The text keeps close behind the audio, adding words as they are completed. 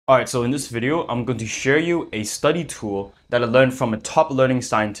Alright, so in this video, I'm going to share you a study tool that I learned from a top learning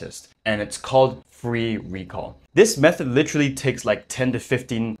scientist, and it's called free recall. This method literally takes like 10 to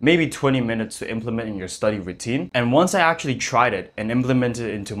 15, maybe 20 minutes to implement in your study routine. And once I actually tried it and implemented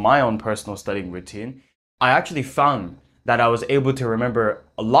it into my own personal studying routine, I actually found that I was able to remember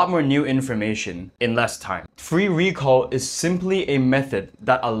a lot more new information in less time. Free recall is simply a method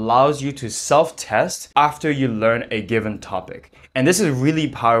that allows you to self-test after you learn a given topic. And this is really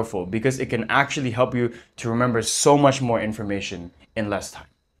powerful because it can actually help you to remember so much more information in less time.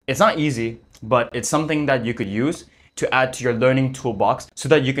 It's not easy, but it's something that you could use to add to your learning toolbox so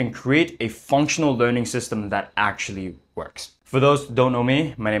that you can create a functional learning system that actually works. For those who don't know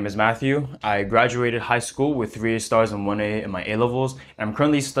me, my name is Matthew. I graduated high school with 3 stars and 1A in my A-levels, and I'm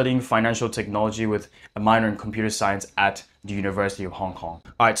currently studying financial technology with a minor in computer science at the University of Hong Kong.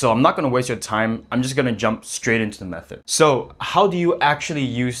 Alright, so I'm not going to waste your time. I'm just going to jump straight into the method. So how do you actually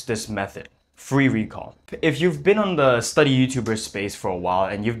use this method? Free recall. If you've been on the study YouTuber space for a while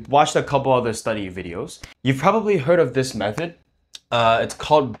and you've watched a couple other study videos, you've probably heard of this method. It's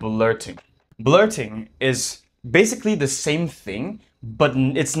called blurting. Blurting is basically the same thing, but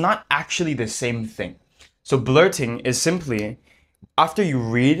it's not actually the same thing. So blurting is simply after you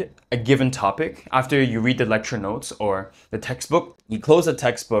read a given topic, after you read the lecture notes or the textbook, you close the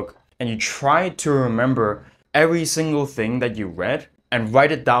textbook and you try to remember every single thing that you read and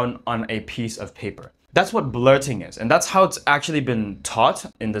write it down on a piece of paper. That's what blurting is, and that's how it's actually been taught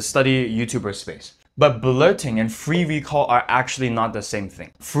in the study YouTuber space. But blurting and free recall are actually not the same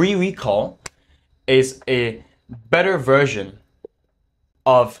thing. Free recall is a better version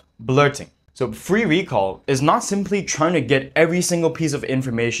of blurting. So free recall is not simply trying to get every single piece of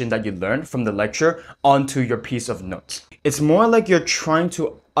information that you learned from the lecture onto your piece of notes. It's more like you're trying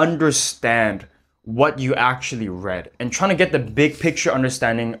to understand what you actually read and trying to get the big picture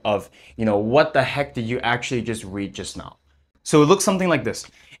understanding of, what the heck did you actually just read just now. So it looks something like this.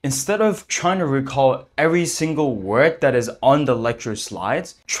 Instead of trying to recall every single word that is on the lecture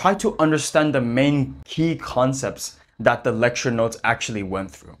slides, try to understand the main key concepts that the lecture notes actually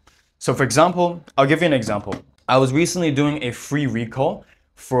went through. So for example, I'll give you an example. I was recently doing a free recall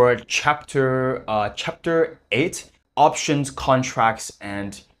for chapter 8, options, contracts,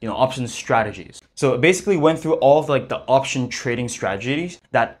 and options strategies. So it basically went through all of the option trading strategies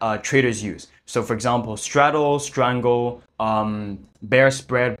that traders use. So for example, straddle, strangle, bear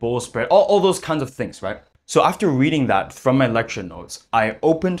spread, bull spread, all those kinds of things, right? So after reading that from my lecture notes, I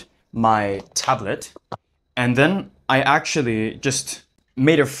opened my tablet and then I actually just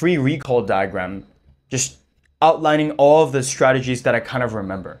made a free recall diagram, just outlining all of the strategies that I kind of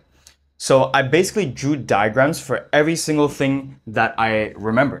remember. So I basically drew diagrams for every single thing that I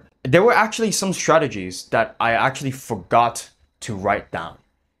remembered. There were actually some strategies that I actually forgot to write down.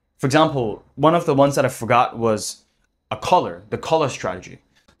 For example, one of the ones that I forgot was the color strategy.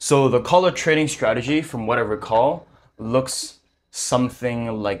 So the color trading strategy, from what I recall, looks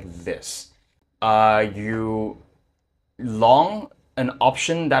something like this. You long an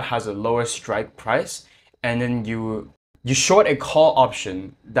option that has a lower strike price, and then you short a call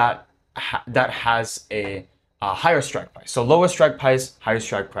option that has a higher strike price. So lower strike price, higher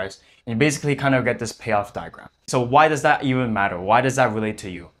strike price, and you basically kind of get this payoff diagram. So why does that even matter? Why does that relate to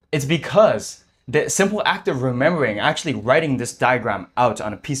you? It's because the simple act of remembering, actually writing this diagram out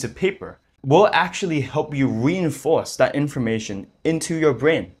on a piece of paper, will actually help you reinforce that information into your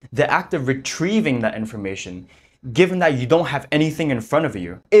brain. The act of retrieving that information, given that you don't have anything in front of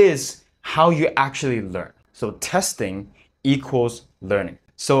you, is how you actually learn. So testing equals learning.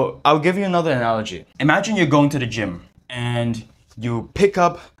 So I'll give you another analogy. Imagine you're going to the gym and you pick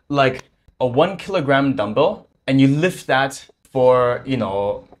up like a 1 kilogram dumbbell and you lift that for,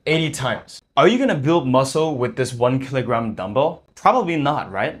 80 times. Are you gonna build muscle with this 1 kilogram dumbbell? Probably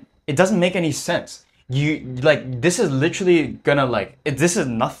not, right? It doesn't make any sense. This is literally gonna this is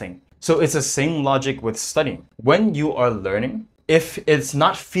nothing. So it's the same logic with studying. When you are learning, if it's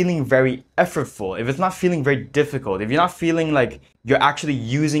not feeling very effortful, if it's not feeling very difficult, if you're not feeling like you're actually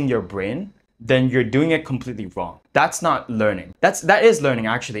using your brain, then you're doing it completely wrong. That's not learning. That is learning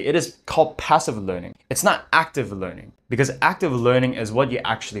actually. It is called passive learning. It's not active learning, because active learning is what you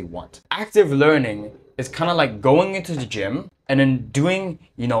actually want. Active learning is kind of like going into the gym and then doing,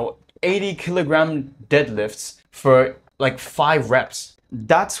 80 kilogram deadlifts for like 5 reps.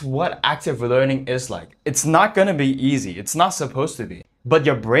 That's what active learning is like. It's not gonna be easy. It's not supposed to be. But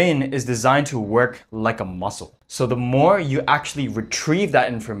your brain is designed to work like a muscle. So the more you actually retrieve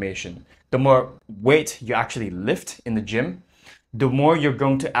that information, the more weight you actually lift in the gym, the more you're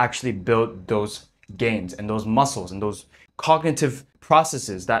going to actually build those gains and those muscles and those cognitive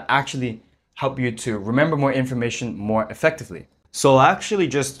processes that actually help you to remember more information more effectively. So I'll actually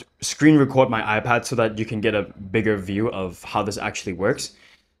just screen record my iPad so that you can get a bigger view of how this actually works.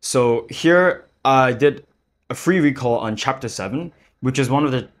 So here I did a free recall on chapter 7, which is one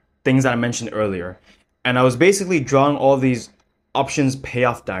of the things that I mentioned earlier. And I was basically drawing all these options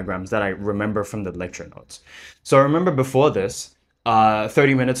payoff diagrams that I remember from the lecture notes. So I remember before this,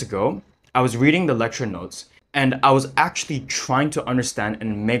 30 minutes ago, I was reading the lecture notes and I was actually trying to understand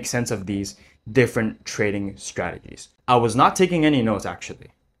and make sense of these different trading strategies. I was not taking any notes actually.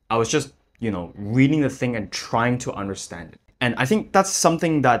 I was just, reading the thing and trying to understand it. And I think that's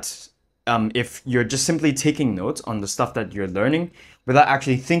something that if you're just simply taking notes on the stuff that you're learning without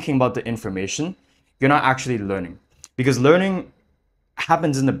actually thinking about the information, you're not actually learning. Because learning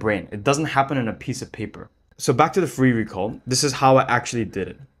happens in the brain. It doesn't happen in a piece of paper. So back to the free recall, this is how I actually did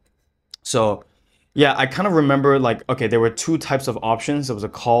it. So yeah, I kind of remember okay, there were two types of options. There was a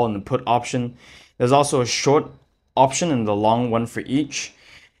call and a put option. There's also a short option and the long one for each.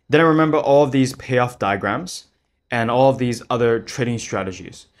 Then I remember all of these payoff diagrams and all of these other trading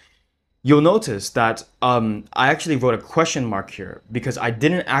strategies. You'll notice that I actually wrote a question mark here because I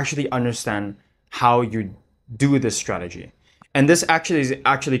didn't actually understand how you do this strategy. And this actually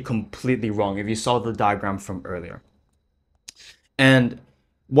is completely wrong if you saw the diagram from earlier. And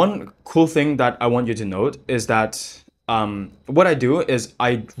one cool thing that I want you to note is that what I do is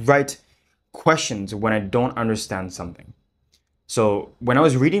I write questions when I don't understand something. So when I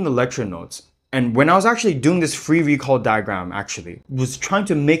was reading the lecture notes, and when I was actually doing this free recall diagram, actually, was trying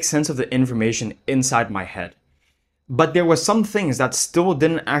to make sense of the information inside my head. But there were some things that still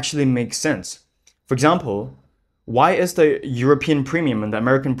didn't actually make sense. For example, why is the European premium and the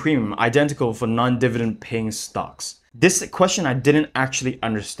American premium identical for non-dividend paying stocks? This question I didn't actually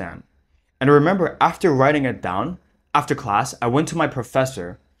understand. And I remember after writing it down, after class, I went to my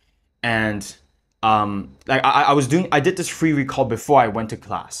professor and I did this free recall before I went to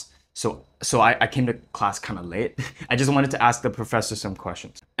class. So I came to class kind of late. I just wanted to ask the professor some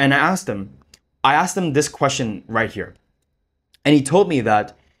questions. And I asked him this question right here. And he told me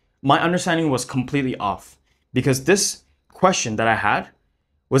that my understanding was completely off because this question that I had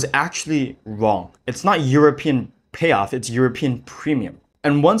was actually wrong. It's not European payoff, it's European premium.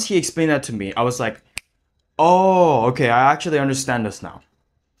 And once he explained that to me, I was like, oh, okay, I actually understand this now.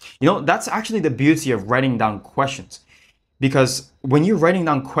 That's actually the beauty of writing down questions. Because when you're writing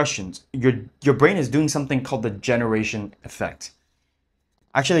down questions, your brain is doing something called the generation effect.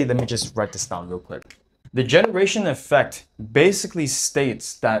 Actually, let me just write this down real quick. The generation effect basically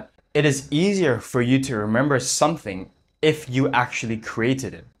states that it is easier for you to remember something if you actually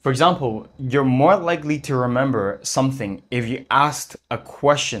created it. For example, you're more likely to remember something if you asked a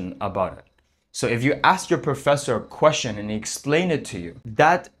question about it. So if you ask your professor a question and he explained it to you,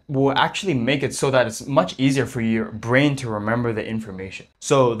 that will actually make it so that it's much easier for your brain to remember the information.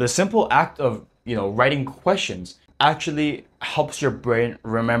 So the simple act of, writing questions actually helps your brain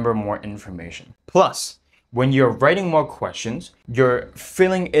remember more information. Plus, when you're writing more questions, you're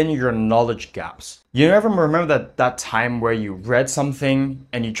filling in your knowledge gaps. You ever remember that time where you read something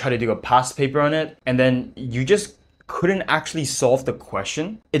and you try to do a past paper on it and then you just couldn't actually solve the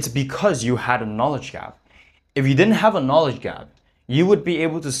question? It's because you had a knowledge gap. If you didn't have a knowledge gap, you would be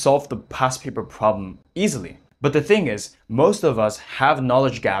able to solve the past paper problem easily. But the thing is, most of us have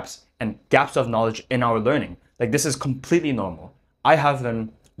knowledge gaps and gaps of knowledge in our learning. This is completely normal. I have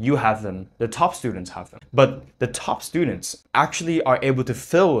them, you have them, the top students have them. But the top students actually are able to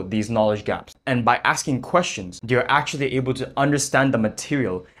fill these knowledge gaps. And by asking questions, they're actually able to understand the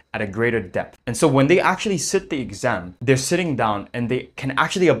material at a greater depth. And so when they actually sit the exam, they're sitting down and they can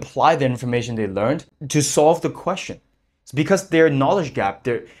actually apply the information they learned to solve the question. It's because their knowledge gap,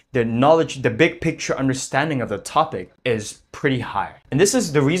 their knowledge, the big picture understanding of the topic is pretty high. And this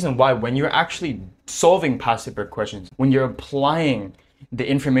is the reason why when you're actually solving past paper questions, when you're applying the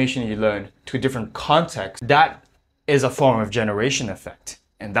information you learned to a different context, that is a form of generation effect.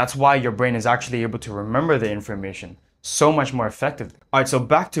 And that's why your brain is actually able to remember the information so much more effectively. All right, so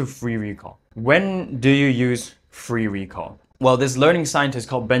back to free recall. When do you use free recall? Well, this learning scientist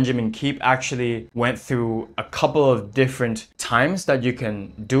called Benjamin Keep actually went through a couple of different times that you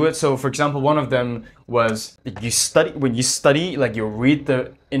can do it. So for example, one of them was when you study, you read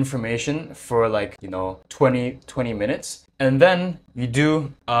the information for 20 minutes, and then you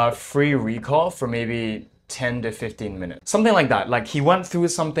do a free recall for maybe 10 to 15 minutes, something like that. He went through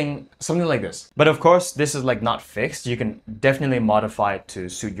something like this. But of course, this is not fixed. You can definitely modify it to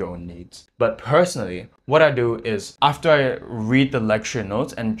suit your own needs. But personally, what I do is after I read the lecture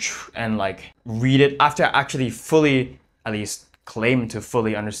notes and read it, after I actually fully at least claim to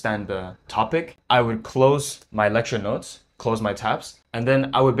fully understand the topic, I would close my lecture notes, close my tabs, and then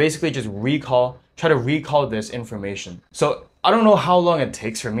I would basically just try to recall this information. So I don't know how long it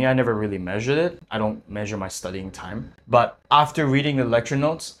takes for me. I never really measured it. I don't measure my studying time. But after reading the lecture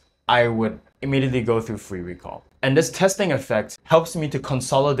notes, I would immediately go through free recall. And this testing effect helps me to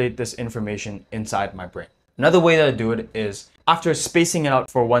consolidate this information inside my brain. Another way that I do it is after spacing it out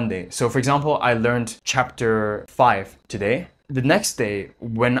for one day. So for example, I learned chapter 5 today. The next day,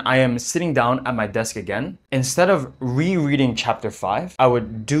 when I am sitting down at my desk again, instead of rereading chapter 5, I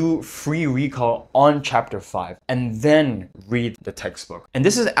would do free recall on chapter 5 and then read the textbook. And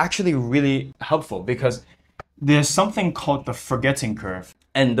this is actually really helpful because there's something called the forgetting curve.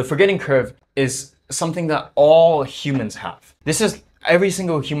 And the forgetting curve is something that all humans have. Every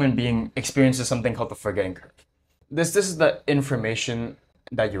single human being experiences something called the forgetting curve. This is the information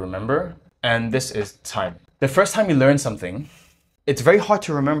that you remember, and this is time. The first time you learn something, it's very hard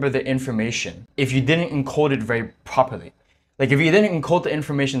to remember the information if you didn't encode it very properly. Like if you didn't encode the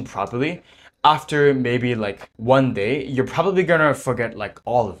information properly, after maybe like one day, you're probably gonna forget like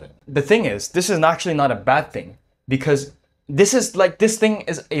all of it. The thing is, this is actually not a bad thing because this thing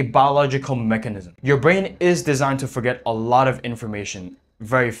is a biological mechanism. Your brain is designed to forget a lot of information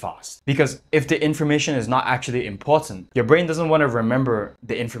very fast because if the information is not actually important, your brain doesn't want to remember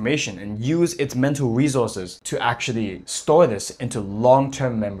the information and use its mental resources to actually store this into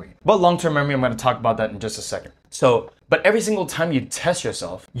long-term memory. But long-term memory, I'm going to talk about that in just a second. But every single time you test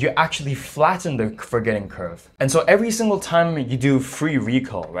yourself, you actually flatten the forgetting curve. And so every single time you do free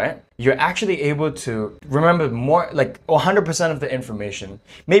recall, right? You're actually able to remember more, like 100% of the information,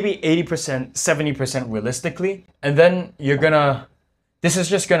 maybe 80%, 70% realistically. And then this is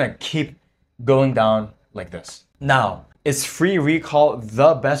just gonna keep going down like this. Now, is free recall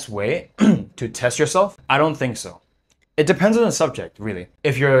the best way to test yourself? I don't think so. It depends on the subject, really.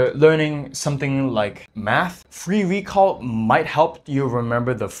 If you're learning something like math, free recall might help you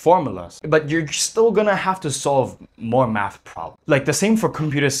remember the formulas, but you're still gonna have to solve more math problems. Like the same for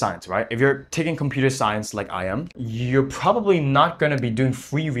computer science, right? If you're taking computer science like I am, you're probably not gonna be doing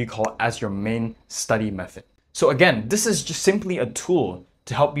free recall as your main study method. So again, this is just simply a tool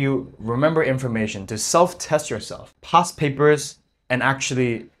to help you remember information, to self-test yourself. Past papers and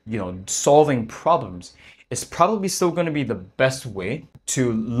actually, solving problems is probably still going to be the best way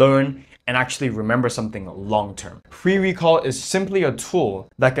to learn and actually remember something long term. Free recall is simply a tool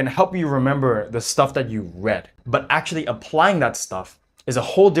that can help you remember the stuff that you read, but actually applying that stuff is a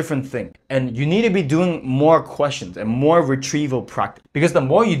whole different thing. And you need to be doing more questions and more retrieval practice because the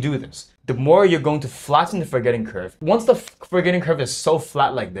more you do this, the more you're going to flatten the forgetting curve. Once the forgetting curve is so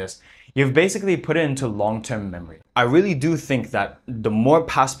flat like this, you've basically put it into long-term memory. I really do think that the more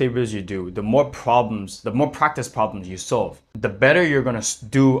past papers you do, the more practice problems you solve, the better you're going to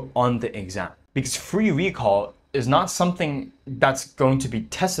do on the exam. Because free recall is not something that's going to be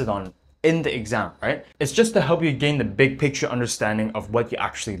tested on in the exam, right? It's just to help you gain the big picture understanding of what you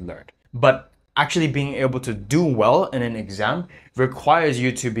actually learned. But actually being able to do well in an exam requires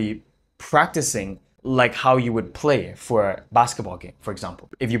you to be practicing like how you would play for a basketball game, for example.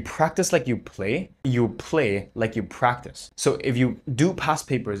 If you practice like you play like you practice. So if you do past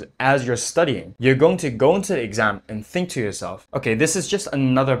papers as you're studying, you're going to go into the exam and think to yourself, okay, this is just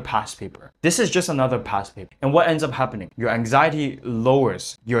another past paper. This is just another past paper. And what ends up happening? Your anxiety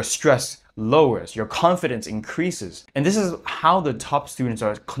lowers, your stress lowers, your confidence increases. And this is how the top students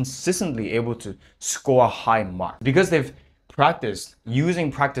are consistently able to score high marks because they've practiced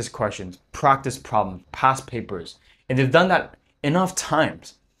using practice questions, practice problems, past papers, and they've done that enough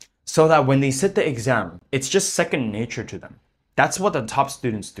times so that when they sit the exam, it's just second nature to them. That's what the top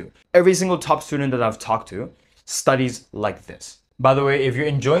students do. Every single top student that I've talked to studies like this. By the way, if you're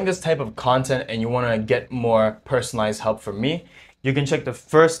enjoying this type of content and you want to get more personalized help from me, you can check the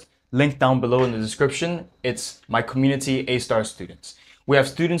first link down below in the description. It's my community A-star students. We have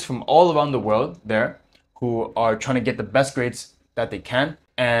students from all around the world there who are trying to get the best grades that they can.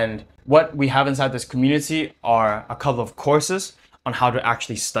 And what we have inside this community are a couple of courses on how to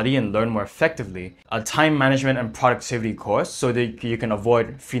actually study and learn more effectively, a time management and productivity course so that you can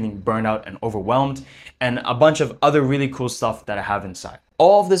avoid feeling burned out and overwhelmed, and a bunch of other really cool stuff that I have inside.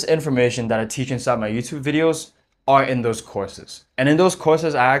 All of this information that I teach inside my YouTube videos are in those courses. And in those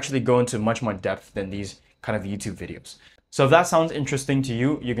courses, I actually go into much more depth than these kind of YouTube videos. So if that sounds interesting to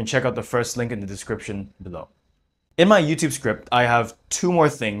you, you can check out the first link in the description below. In my YouTube script, I have 2 more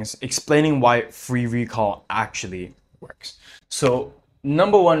things explaining why free recall actually works. So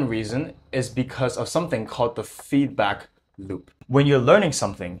number 1 reason is because of something called the feedback loop. When you're learning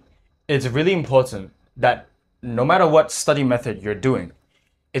something, it's really important that no matter what study method you're doing,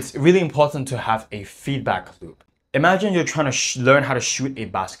 it's really important to have a feedback loop. Imagine you're trying to learn how to shoot a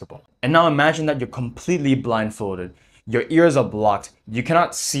basketball. And now imagine that you're completely blindfolded. Your ears are blocked. You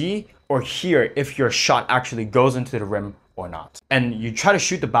cannot see or hear if your shot actually goes into the rim or not. And you try to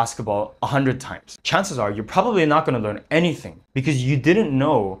shoot the basketball 100 times. Chances are you're probably not going to learn anything because you didn't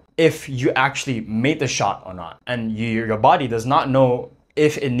know if you actually made the shot or not. And your body does not know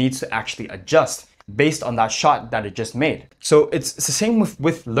if it needs to actually adjust based on that shot that it just made. So it's the same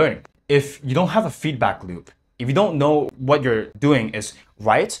with learning. If you don't have a feedback loop, if you don't know what you're doing is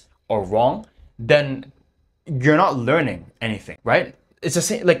right or wrong, then you're not learning anything, right? It's the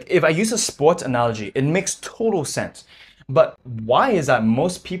same, like if I use a sports analogy, it makes total sense. But why is that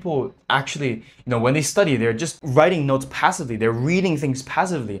most people actually, when they study, they're just writing notes passively, they're reading things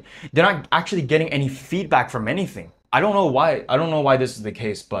passively. They're not actually getting any feedback from anything. I don't know why this is the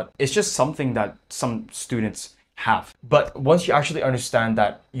case, but it's just something that some students have. But once you actually understand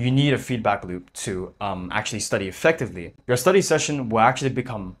that you need a feedback loop to actually study effectively, your study session will actually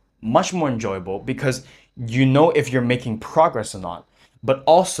become much more enjoyable because you know if you're making progress or not, but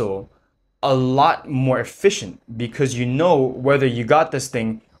also a lot more efficient because you know whether you got this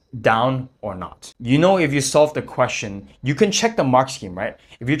thing down or not. You know if you solved the question, you can check the mark scheme, right?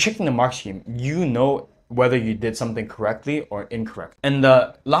 If you're checking the mark scheme, you know whether you did something correctly or incorrect. And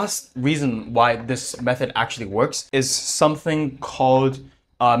the last reason why this method actually works is something called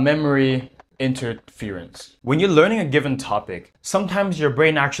memory interference. When you're learning a given topic, sometimes your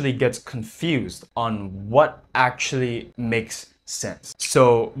brain actually gets confused on what actually makes sense.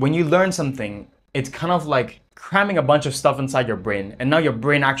 So when you learn something, it's kind of like cramming a bunch of stuff inside your brain, and now your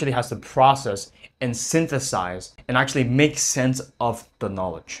brain actually has to process and synthesize and actually make sense of the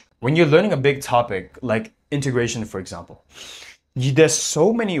knowledge. When you're learning a big topic like integration, for example, there's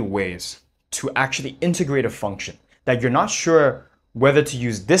so many ways to actually integrate a function that you're not sure whether to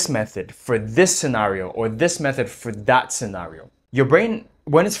use this method for this scenario or this method for that scenario. Your brain,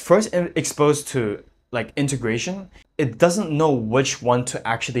 when it's first exposed to like integration, it doesn't know which one to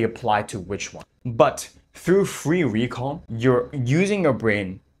actually apply to which one. But through free recall, you're using your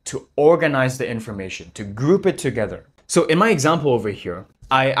brain to organize the information, to group it together. So in my example over here,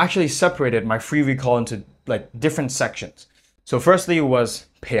 I actually separated my free recall into like different sections. So firstly was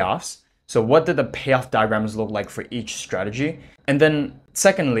payoffs. So what did the payoff diagrams look like for each strategy? And then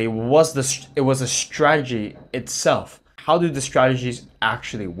secondly was it was a strategy itself. How do the strategies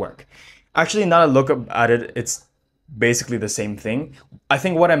actually work? Actually, now that I look at it, it's basically the same thing. I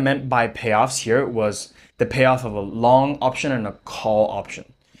think what I meant by payoffs here was the payoff of a long option and a call option.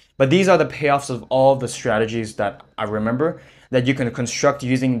 But these are the payoffs of all the strategies that I remember that you can construct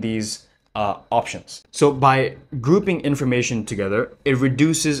using these options. So by grouping information together, it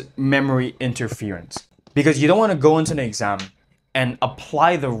reduces memory interference because you don't want to go into an exam and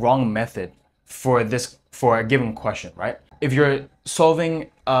apply the wrong method for a given question, right? If you're solving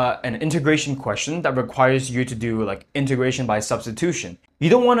an integration question that requires you to do like integration by substitution, you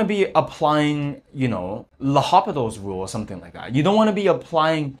don't want to be applying, L'Hopital's rule or something like that. You don't want to be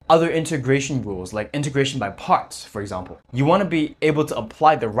applying other integration rules like integration by parts, for example. You want to be able to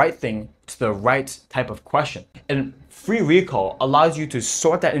apply the right thing to the right type of question. And free recall allows you to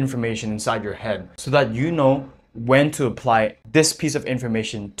sort that information inside your head so that you know when to apply this piece of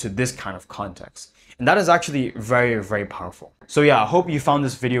information to this kind of context. And that is actually very, very powerful. So yeah, I hope you found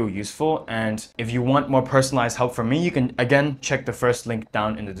this video useful. And if you want more personalized help from me, you can again check the first link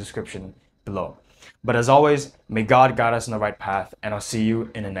down in the description below. But as always, may God guide us on the right path, and I'll see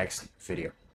you in the next video.